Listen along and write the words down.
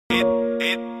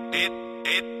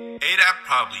I'd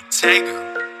probably take her.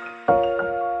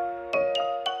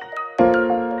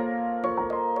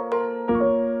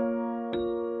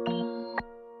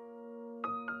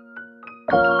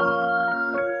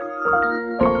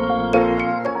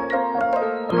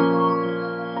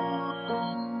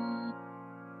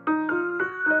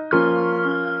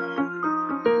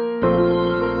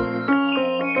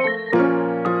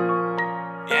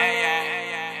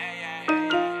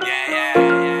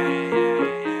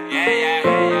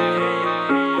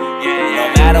 No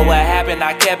matter what happened,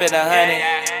 I kept it 100.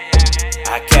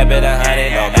 I kept it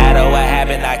 100. No matter what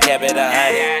happened, I kept it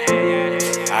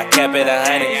 100. I kept it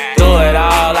 100. Through it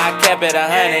all, I kept it 100.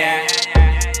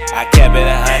 I kept it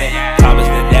 100.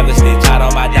 Promised to never snitch out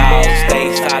on my dogs.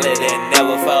 Stay solid and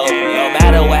never fold. No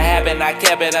matter what happened, I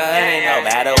kept it 100. No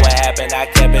matter what happened, I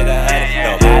kept it 100.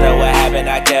 No matter what happened,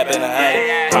 I kept it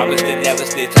 100. Promised to never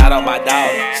snitch out on my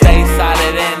dogs. Stay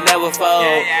solid and never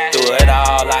fold. Through it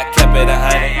all, I kept it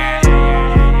 100.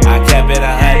 I kept it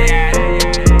 100.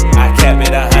 I kept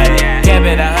it 100. Kept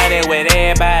it 100 with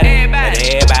everybody, but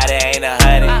everybody ain't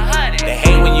 100. They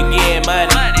hate when you get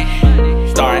money.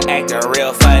 Start acting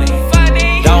real funny.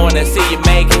 Don't wanna see you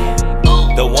make it.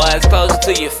 The ones closest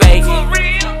to you fake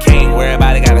it. Can't worry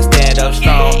about it, gotta stand up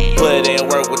strong. Put in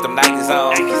work with them Nikes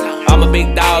on. I'm a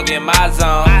big dog in my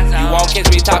zone. You won't catch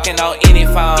me talking on any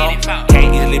phone.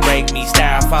 Can't easily break me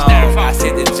styrofoam. I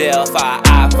sent to jail for an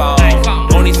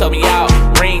iPhone. Mooney sold me out,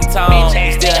 ringtone.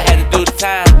 Still had to do the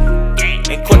time.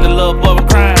 And caught the little boy with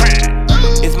crime.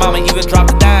 His mama even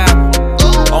dropped a dime.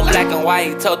 On black and white,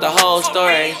 he told the whole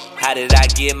story. How did I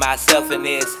get myself in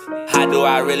this? How do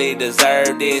I really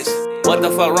deserve this? What the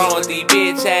fuck wrong with these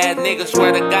bitch ass niggas?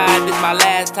 Swear to God, this my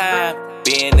last time.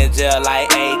 Being in jail like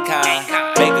Akon.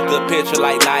 Make a good picture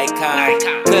like Nikon.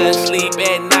 Couldn't sleep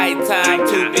at nighttime.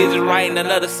 Too busy writing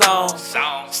another song.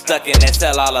 Stuck in that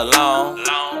cell all alone.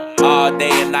 All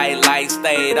day and night lights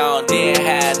stayed on. Didn't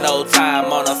have no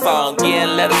time on the phone.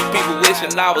 Getting letters, people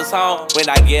wishing I was home. When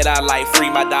I get out, like free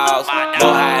my dogs.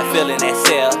 Know how I feel in that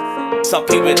cell. Some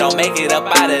people don't make it up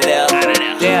out of there.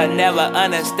 They'll never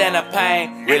understand the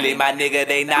pain. Really, my nigga,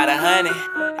 they not 100.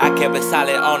 I kept it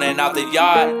solid on and off the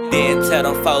yard. Didn't tell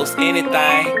them folks anything.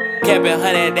 Kept it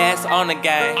 100, that's on the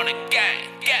game.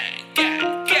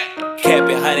 Kept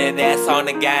it 100, that's on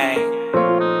the game.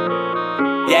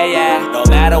 Yeah. No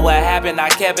matter what happened, I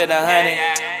kept it 100.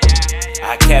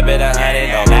 I kept it 100.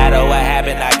 No matter what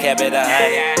happened, I kept it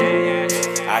 100.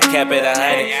 I kept it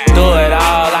 100. Through it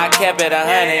all, I kept it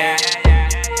 100.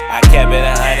 I kept it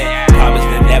 100. Promised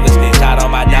to never snitch out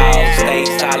on my dogs. Stay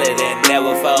solid and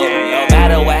never fold. No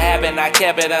matter what happened, I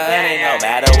kept it 100. No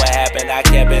matter what happened, I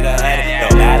kept it 100.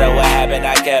 No matter what happened,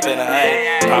 I kept it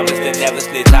 100. Promised to never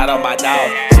snitch out on my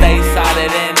dogs. Stay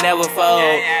solid and never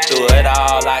fold. Through it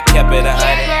all, I kept it 100.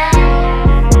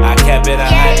 I kept it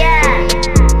 100.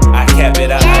 I kept it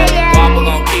 100. Gwappo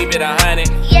gon' keep it 100.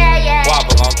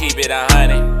 Gwappo gon' keep it 100.